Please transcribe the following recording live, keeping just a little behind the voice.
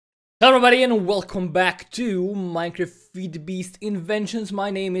Hello everybody and welcome back to Minecraft FTB Inventions.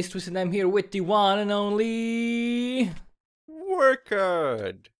 My name is Twist and I'm here with the one and only...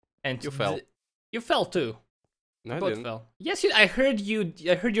 Worker. And you fell. You fell too. No, I Both didn't. fell. Yes, I heard you.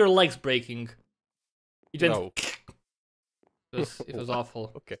 I heard your legs breaking. It went... No. It was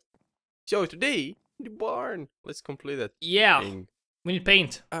awful. Okay. So today, in the barn. Let's complete that Yeah. thing. We need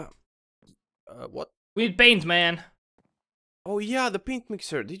paint. What? We need paint, man. Oh yeah, the paint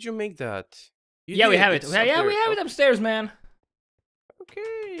mixer. Did you make that? Yeah, we have it. It's Yeah, up we there. have it upstairs, man.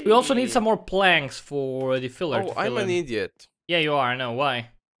 Okay. We also need some more planks for the filler. Oh, I'm an idiot. Yeah, you are. I know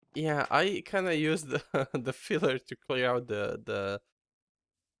why. Yeah, I kind of used the the filler to clear out the.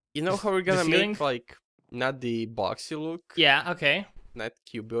 You know how we're gonna make like not the boxy look? Yeah. Okay. Not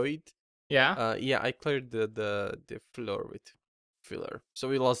cuboid. Yeah. Yeah, I cleared the floor with filler, so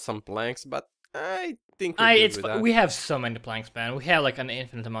we lost some planks, but I think we're good with that. We have so many planks, man. We have like an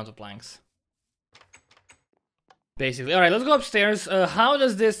infinite amount of planks. Basically. Alright, let's go upstairs. How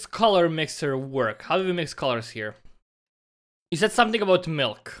does this color mixer work? How do we mix colors here? You said something about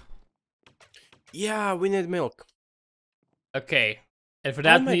milk. Yeah, we need milk. Okay. And for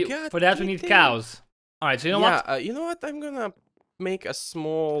that, we need cows. Alright, so you know what? You know what? I'm gonna make a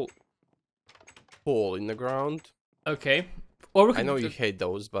small hole in the ground. Okay. Or we I know you hate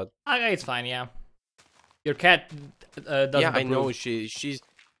those, but... Okay, it's fine, yeah. Your cat doesn't Yeah, I approve. know, she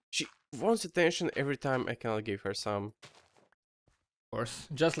wants attention every time I cannot give her some. Of course,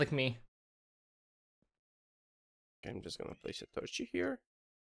 just like me. Okay, I'm just gonna place a torch here.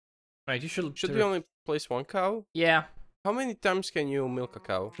 Right, you should... Should we only place one cow? Yeah. How many times can you milk a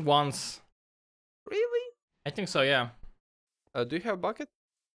cow? Once. Really? I think so, yeah. Do you have a bucket?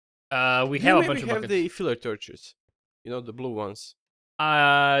 We have a bunch of buckets. We have the filler torches. You know, the blue ones.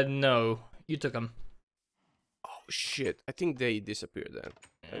 No. You took them. Oh shit! I think they disappeared then.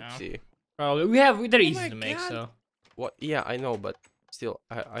 Yeah. Let's see. Probably. They're easy to make, so. What? Yeah, I know, but still,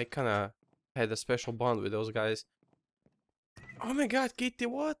 I kind of had a special bond with those guys. Oh my god, Kitty,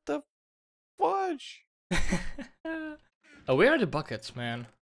 what the fudge? Oh, where are the buckets, man?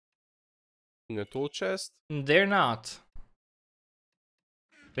 In the tool chest? They're not.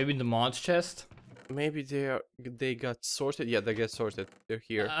 Maybe in the mods chest? Maybe they got sorted. Yeah, they get sorted. They're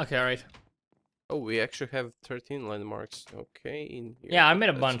here. Okay, alright. Oh, we actually have 13 landmarks. Okay, in here. Yeah, I made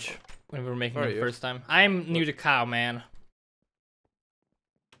a bunch when we were making them the first time. I'm new to cow, man.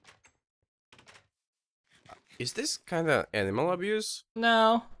 Is this kind of animal abuse?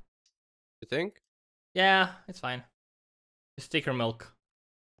 No. You think? Yeah, it's fine. Just take her milk.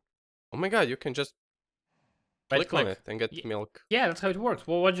 Oh my god, you can just click on it and get milk. Yeah, that's how it works.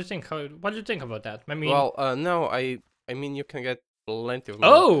 Well, what do you think? What do you think about that? I mean, well, no, I mean you can get plenty of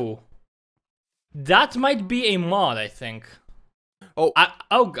milk. Oh, that might be a mod, I think. Oh,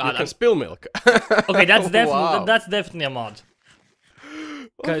 oh god, you can spill milk. Okay, that's definitely wow. That's definitely a mod.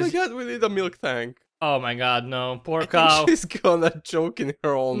 Oh my god, we need a milk tank. Oh my god, no, poor cow. She's gonna choke in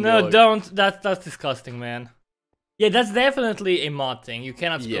her own milk. No, milk. don't. That's disgusting, man. Yeah, that's definitely a mod thing. You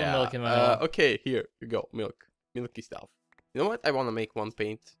cannot spill milk in my milk. Okay, here you go, milk, milky stuff. You know what? I want to make one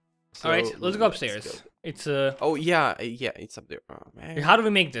paint. So all right, let's go upstairs. It's Oh yeah, it's up there. Oh man. How do we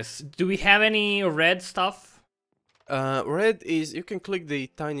make this? Do we have any red stuff? Red is you can click the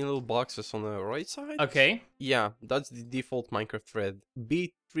tiny little boxes on the right side. Okay. Yeah, that's the default Minecraft red.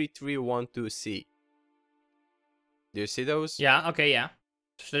 B3312C. Do you see those? Yeah. Okay. Yeah.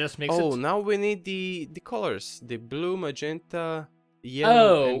 Should I just mix it? Oh, now we need the colors: the blue, magenta,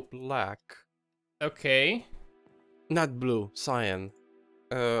 yellow, and black. Okay. Not blue, cyan.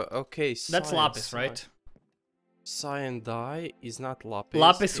 Okay. That's lapis, right? Cyan dye is not lapis.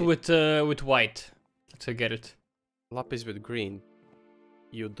 Lapis with white. To get it. Lapis with green.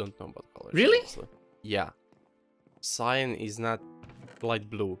 You don't know about colors. Really? Honestly. Yeah. Cyan is not light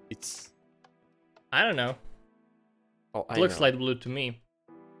blue. It's. I don't know. Oh, it looks light blue to me.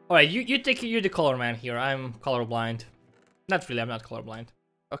 Alright, you're the color man here. I'm colorblind. Not really, I'm not colorblind.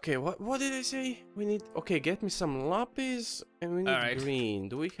 Okay, what did I say? We need... Okay, get me some lapis and we need green.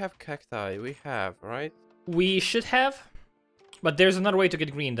 Do we have cacti? We have, right? We should have. But there's another way to get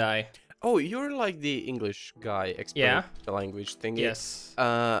green dye. Oh, you're like the English guy, expert the language thingy. Yes.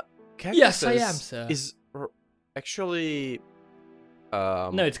 Cactus yes, I am, sir. Is actually...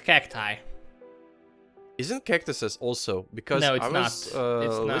 no, it's cacti. Isn't cactuses also? Because no, it's I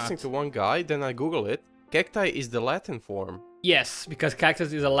was listening to one guy, then I Google it. Cacti is the Latin form. Yes, because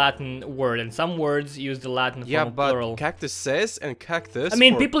cactus is a Latin word, and some words use the Latin form of plural. Yeah, but cactus says and cactus... I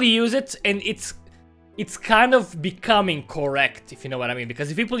mean, people use it, and it's kind of becoming correct, if you know what I mean. Because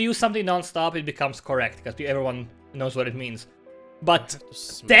if people use something non-stop, it becomes correct, because everyone knows what it means. But have to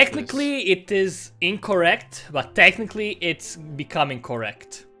smell technically it is incorrect, but technically it's becoming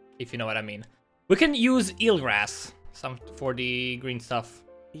correct, if you know what I mean. We can use eelgrass for the green stuff.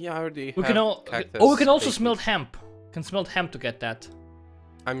 this. Yeah, I already We have can cactus we can also paste. smelt hemp. We can smelt hemp to get that.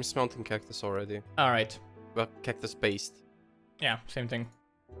 I'm smelting cactus already. Alright. Well, cactus paste. Yeah, same thing.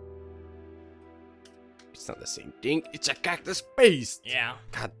 It's not the same thing. It's a cactus paste. Yeah.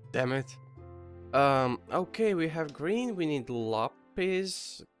 God damn it. Okay, we have green. We need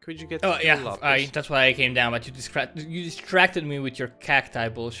lapis. Could you get Oh two yeah, lapis? that's why I came down, but you distracted me with your cacti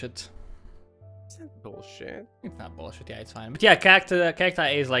bullshit. Is that bullshit? It's not bullshit, yeah, it's fine. But yeah, cacti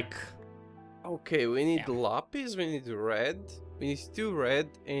is like... Okay, we need Yeah. lapis. We need red. We need two red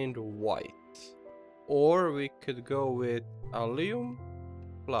and white. Or we could go with allium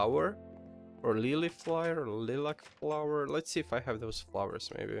flower, or lily flower, or lilac flower. Let's see if I have those flowers,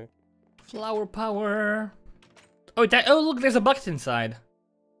 maybe. Flower power. Oh, oh look, there's a bucket inside.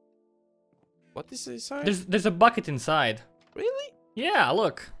 What is inside? There's a bucket inside. Really? Yeah,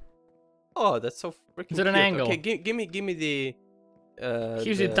 look. Oh, that's so freaking Is it an cute. angle? Okay, give me the.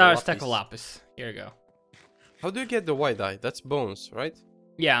 Here's the entire stack of lapis. Here you go. How do you get the white dye? That's bones, right?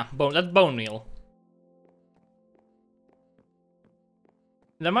 Yeah, that's bone meal.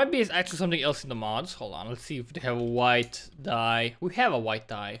 There might be actually something else in the mods. Hold on, let's see if they have a white dye. We have a white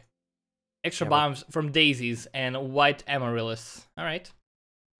dye. Extra Yeah, bombs from daisies and white amaryllis. Alright.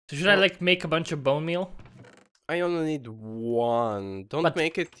 So should I like make a bunch of bone meal? I only need one. Don't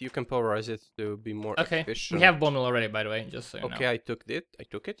make it. You can pulverize it to be more efficient. We have bone meal already, by the way, just so you know. Okay, I took it. I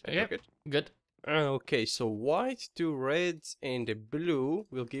took it. Good. Okay, so white, two reds, and a blue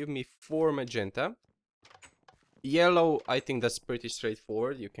will give me 4 magenta. Yellow, I think that's pretty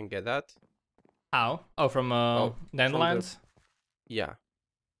straightforward. You can get that. How? Oh, from dandelions? Yeah.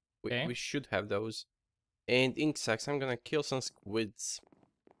 Okay. We should have those. And ink sacs, I'm gonna kill some squids.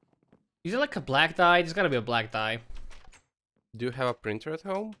 Is it like a black dye? There's gotta be a black dye. Do you have a printer at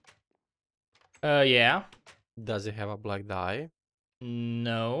home? Yeah. Does it have a black dye?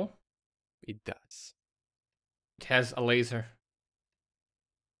 No. It does. It has a laser.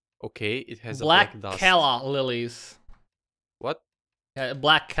 Okay, it has Black a black dust. calla lilies. What?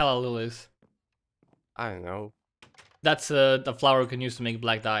 Black calla lilies. I don't know. That's the flower we can use to make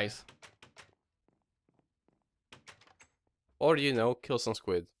black dyes. Or, you know, kill some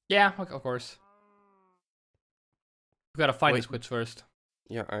squid. Yeah, of course. We gotta find the Wait. squids first.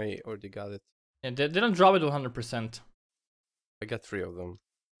 Yeah, I already got it. Yeah, they don't drop it to 100%. I got 3 of them.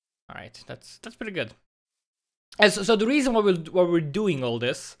 Alright, that's pretty good. And so the reason why we're doing all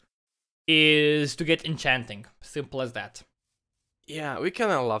this is to get enchanting. Simple as that. Yeah, we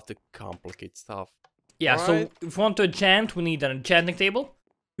kind of love to complicate stuff. Yeah, so Right. if we want to enchant, we need an enchanting table.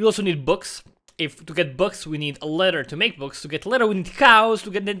 We also need books. To get books, we need a leather to make books. To get leather, we need cows.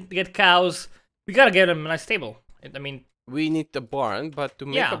 To get cows, we gotta get them a nice table. I mean, We need the barn, but to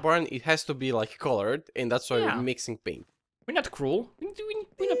make a barn, it has to be like colored, and that's why we're mixing paint. we're not cruel. We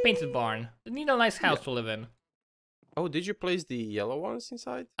need a painted barn. We need a nice house to live in. Oh, did you place the yellow ones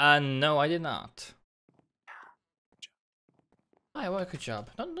inside? No, I did not. Well, good job.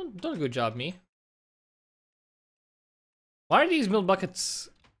 Don't a good job, me. Why are these milk buckets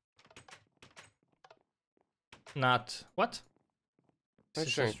not... What? This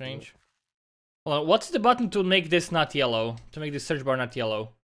is so strange. Hold on, what's the button to make this not yellow? To make this search bar not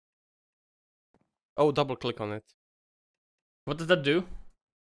yellow? Oh, double click on it. What does that do?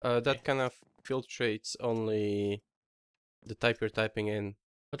 That kind of filtrates only the type you're typing in.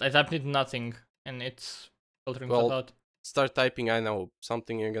 But I typed in nothing, and it's filtering Well, stuff out. Start typing, I know,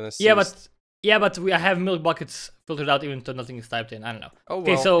 something you're gonna see. Yeah, but I have milk buckets filtered out even though nothing is typed in. I don't know. Oh,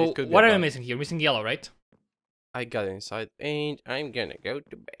 Okay, well, so it could be what a are we bug. missing here? Missing yellow, right? I got it inside, and I'm gonna go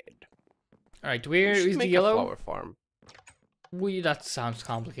to bed. Alright, We where should is the make a yellow? flower farm. That sounds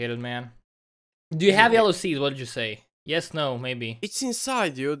complicated, man. Do you have yellow seeds? What did you say? Yes, no, maybe. It's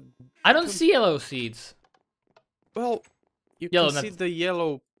inside, dude. I don't see yellow seeds. Well, you Yellow, can see not- the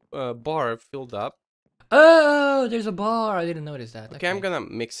yellow bar filled up. Oh, there's a bar. I didn't notice that. Okay, I'm gonna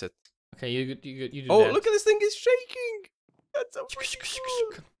mix it. Okay, you do Oh, that. look at this thing, it's shaking! That's so freaking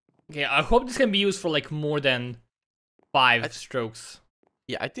cool. Okay, I hope this can be used for like more than 5 strokes.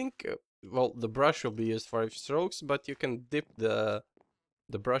 Yeah, I think, well, the brush will be used for 5 strokes, but you can dip the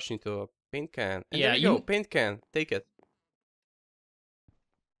brush into a paint can. And there you go, paint can, take it.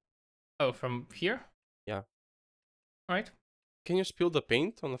 Oh, from here? Yeah. Alright. Can you spill the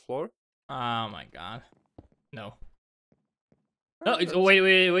paint on the floor? Oh my god. No. No,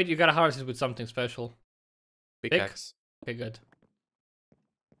 wait, you gotta harvest it with something special. Pickaxe. Okay, good.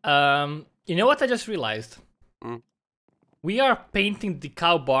 You know what I just realized? Mm. We are painting the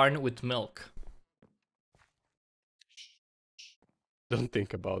cow barn with milk. Don't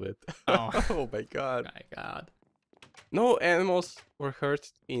think about it. Oh. Oh my god. My god. No animals were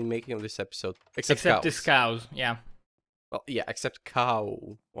hurt in making this episode. Except cows. these cows, yeah. Well, yeah, except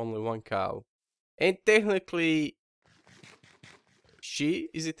cow. Only one cow. And technically... She?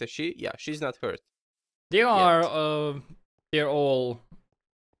 Is it a she? Yeah, she's not hurt. They are, they're all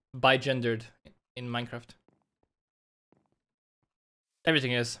bi-gendered in Minecraft.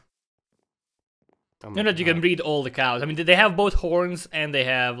 Everything is. Oh You my know that you can God. breed all the cows. I mean, they have both horns and they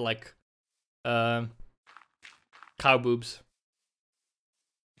have, like, cow boobs.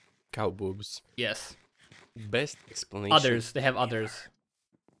 Cow boobs. Yes. Best explanation. Others. They have others.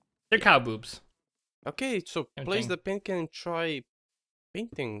 They're cow boobs. Okay, so Same place thing. the pen can and try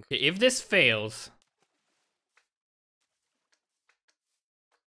painting. Okay, if this fails...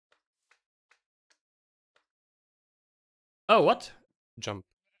 Oh, what? Jump.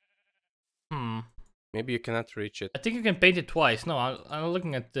 Hmm. Maybe you cannot reach it. I think you can paint it twice. No, I'm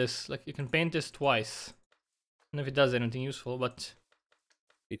looking at this. Like, you can paint this twice. I don't know if it does anything useful, but...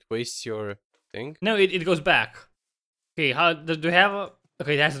 It wastes your thing. No, it goes back. Okay, how... Do you have a...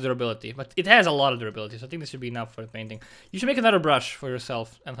 Okay, it has a durability, but it has a lot of durability, so I think this should be enough for the painting. You should make another brush for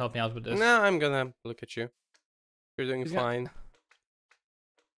yourself and help me out with this. No, I'm gonna look at you. You're doing He's gonna- fine.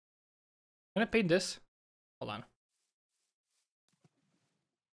 Can I paint this? Hold on.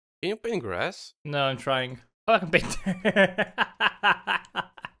 Can you paint grass? No, I'm trying. Oh, I can paint.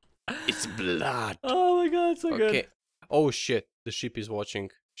 It's blood. Oh my god, so Okay. good. Oh shit, the sheep is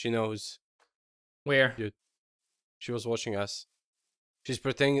watching. She knows. Where? She was watching us. She's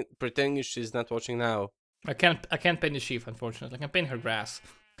pretending she's not watching now. I can't paint the sheep, unfortunately. I can paint her grass.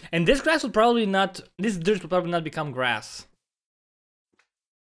 And this grass will probably not... This dirt will probably not become grass.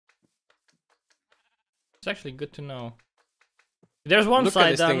 It's actually good to know. There's one Look side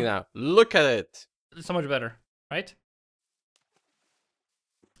at this down. thing now. Look at it. It's so much better, right?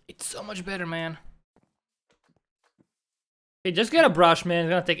 It's so much better, man. Hey, just get a brush, man.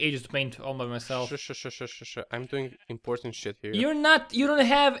 It's gonna take ages to paint all by myself. Shush. I'm doing important shit here. You don't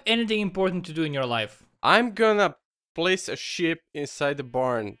have anything important to do in your life. I'm gonna place a sheep inside the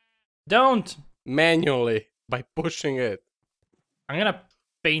barn Don't. manually by pushing it. I'm gonna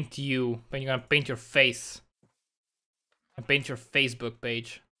paint you, but you're gonna paint your face. And paint your Facebook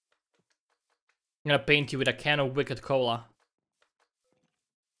page. I'm gonna paint you with a can of Wicked Cola.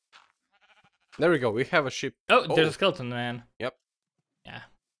 There we go. We have a sheep. Oh, there's a skeleton, man. Yep. Yeah.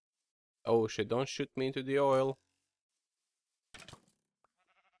 Oh shit! Don't shoot me into the oil.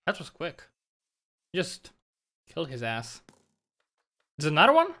 That was quick. Just kill his ass. There's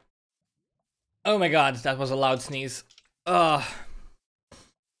another one? Oh my god, that was a loud sneeze. Hopefully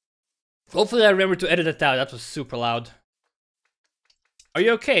I remember to edit it out. That was super loud. Are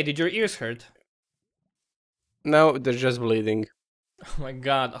you okay? Did your ears hurt? No, they're just bleeding. Oh my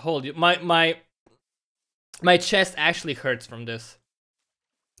god, hold you. My chest actually hurts from this.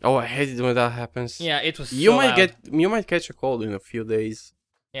 Oh, I hate it when that happens. Yeah, it was You so might loud. you might catch a cold in a few days.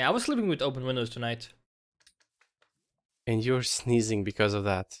 Yeah, I was sleeping with open windows tonight. And you're sneezing because of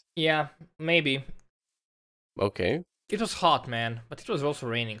that. Yeah, maybe. Okay. It was hot, man, but it was also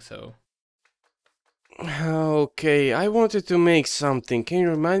raining, so... Okay, I wanted to make something. Can you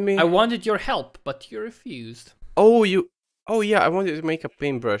remind me? I wanted your help, but you refused. Oh, yeah, I wanted to make a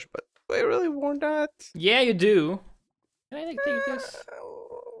paintbrush, but do I really want that? Yeah, you do. Can I like, take this?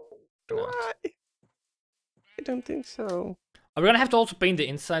 Do Not. I? I don't think so. Are we gonna have to also paint the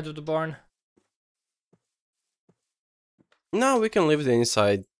inside of the barn? No, we can leave the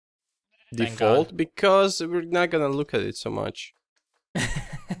inside Thank default because we're not gonna look at it so much.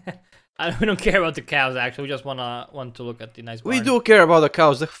 We don't care about the cows, actually. We just want to look at the nice barn. We do care about the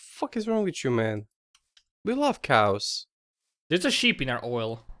cows. The fuck is wrong with you, man? We love cows. There's a sheep in our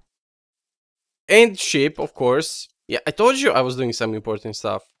oil. And sheep, of course. Yeah, I told you I was doing some important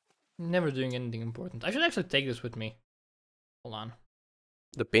stuff. Never doing anything important. I should actually take this with me. Hold on.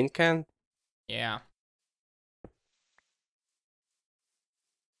 The paint can? Yeah.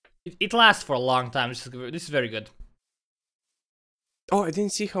 It lasts for a long time. This is very good. Oh, I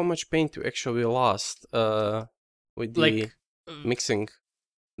didn't see how much paint you actually lost with the Like, mixing.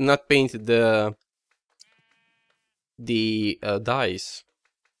 Not paint, the dyes.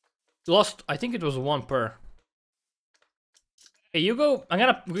 lost. I think it was 1 per. Hey, you go. We're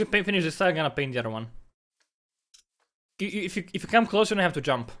gonna finish this side. I'm gonna paint the other one. If you come close, you don't have to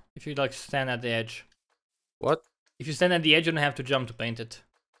jump. If you like stand at the edge. What? If you stand at the edge, you don't have to jump to paint it.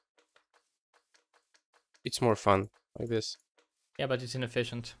 It's more fun like this. Yeah, but it's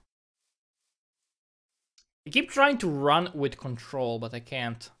inefficient. I keep trying to run with control, but I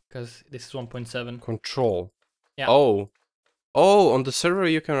can't because this is 1.7. Control. Yeah. Oh. Oh, on the server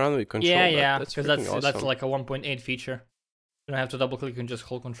you can run with control. Yeah, yeah, That's because freaking that's awesome. like a 1.8 feature. You don't have to double click and just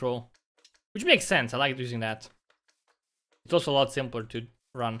hold control, which makes sense. I like using that. It's also a lot simpler to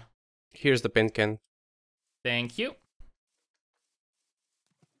run. Here's the paint can. Thank you.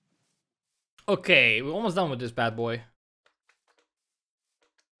 Okay, we're almost done with this bad boy.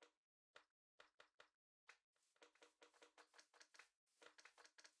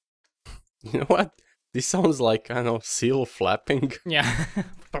 You know what? This sounds like kind of seal flapping. Yeah.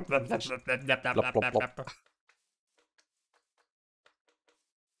 Plop, plop, plop.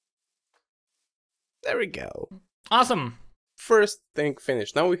 There we go. Awesome. First thing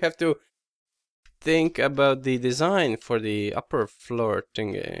finished. Now we have to think about the design for the upper floor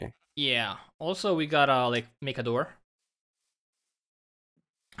thingy. Yeah. Also, we gotta like make a door.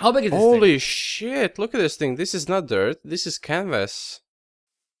 How big is this Holy thing? shit! Look at this thing. This is not dirt. This is canvas.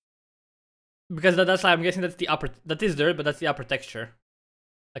 Because that's I'm guessing that's the upper. That is dirt, but that's the upper texture.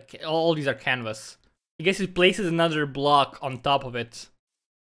 Like all these are canvas. I guess it places another block on top of it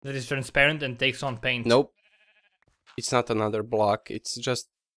that is transparent and takes on paint. Nope. It's not another block. It's just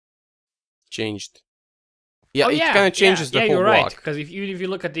changed. Yeah, Oh, it yeah, kind of changes the whole you're block. right. Because if you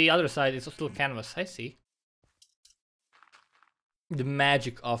look at the other side, it's still canvas. I see. The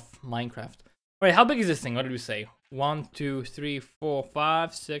magic of Minecraft. Alright, how big is this thing? What did we say? 1, 2, 3, 4,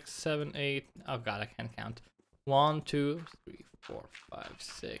 5, 6, 7, 8. Oh god, I can't count. 1, 2, 3, 4, 5,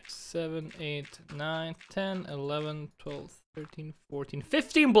 6, 7, 8, 9, 10, 11, 12, 13, 14,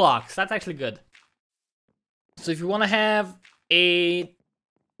 15 blocks. That's actually good. So if you want to have a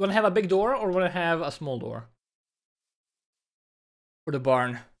big door or want to have a small door for the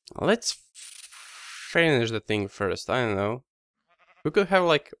barn? Let's finish the thing first. I don't know. We could have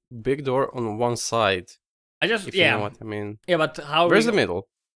like big door on one side. If you know what I mean. Yeah, but how? Where's the middle?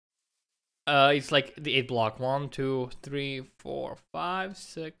 It's like the 8 block. 1, 2, 3, 4, 5,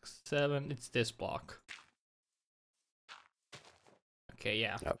 6, 7. It's this block. Okay,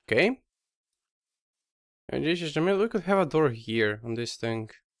 yeah. Okay. And this is the middle. We could have a door here on this thing.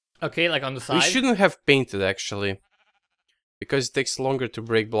 Okay, like on the side. We shouldn't have painted actually, because it takes longer to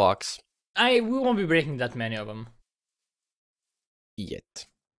break blocks. We won't be breaking that many of them. Yet.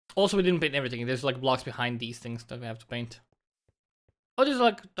 Also, we didn't paint everything. There's like blocks behind these things that we have to paint. Oh, there's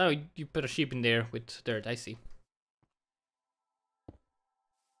like, oh, you put a sheep in there with dirt. I see.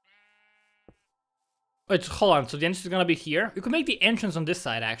 Wait, hold on. So the entrance is gonna be here. We could make the entrance on this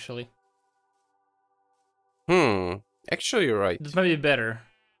side actually. Actually, you're right. This might be better.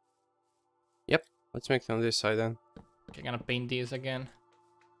 Yep. Let's make it on this side then. Okay, I'm gonna paint these again.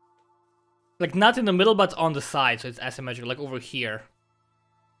 Like not in the middle, but on the side, so it's asymmetrical. Like over here.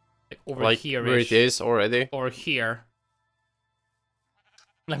 Like over Like here. where it is already. Or here.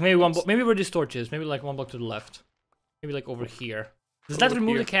 Like maybe maybe where this torch is. Maybe like 1 block to the left. Maybe like over here. Does that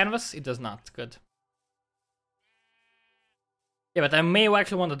remove the canvas? It does not. Good. Yeah, but I may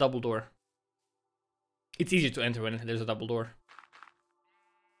actually want a double door. It's easier to enter when there's a double door.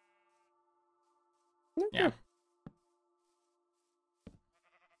 Okay. Yeah.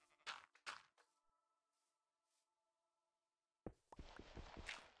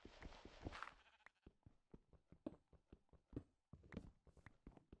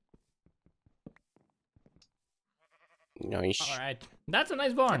 Nice. Alright. That's a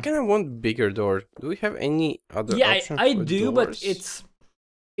nice I barn. kind of want bigger door. Do we have any other Yeah, option I for do, doors? but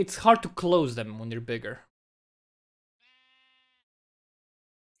it's hard to close them when they're bigger.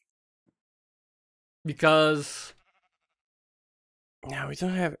 Because no, we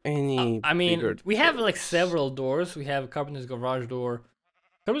don't have any. I mean, bigger we have like doors. several doors. We have Carpenter's garage door.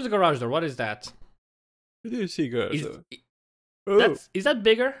 Carpenter's garage door. What is that? It is cigar. Is that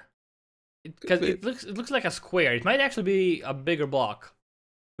bigger? Because it looks like a square. It might actually be a bigger block.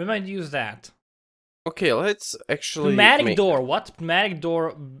 We might use that. Okay, let's actually. Pneumatic door. What? Pneumatic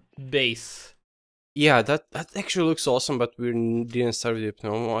door base. Yeah, that actually looks awesome, but we didn't start with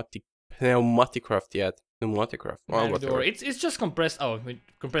the pneumatic craft yet. Pneumatic craft. Well, Pneumatic door. whatever. It's just compressed. Oh,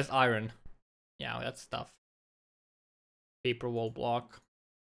 compressed iron. Yeah, that's stuff. Paper wall block.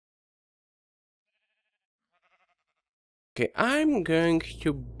 Okay, I'm going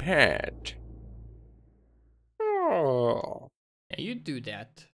to bed. Oh. Yeah, you do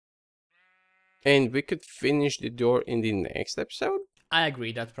that. And we could finish the door in the next episode? I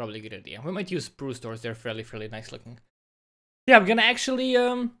agree, that's probably a good idea. We might use spruce doors, they're fairly nice looking. Yeah, I'm gonna actually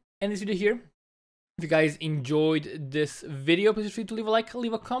end this video here. If you guys enjoyed this video, please feel free to leave a like,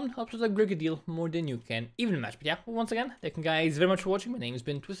 leave a comment, helps us a great deal more than you can even imagine. But yeah, once again, thank you guys very much for watching. My name has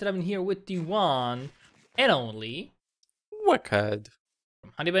been Twisted. I've been here with the one and only Wicked.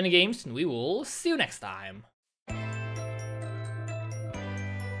 from Honey Bunny Games, and we will see you next time.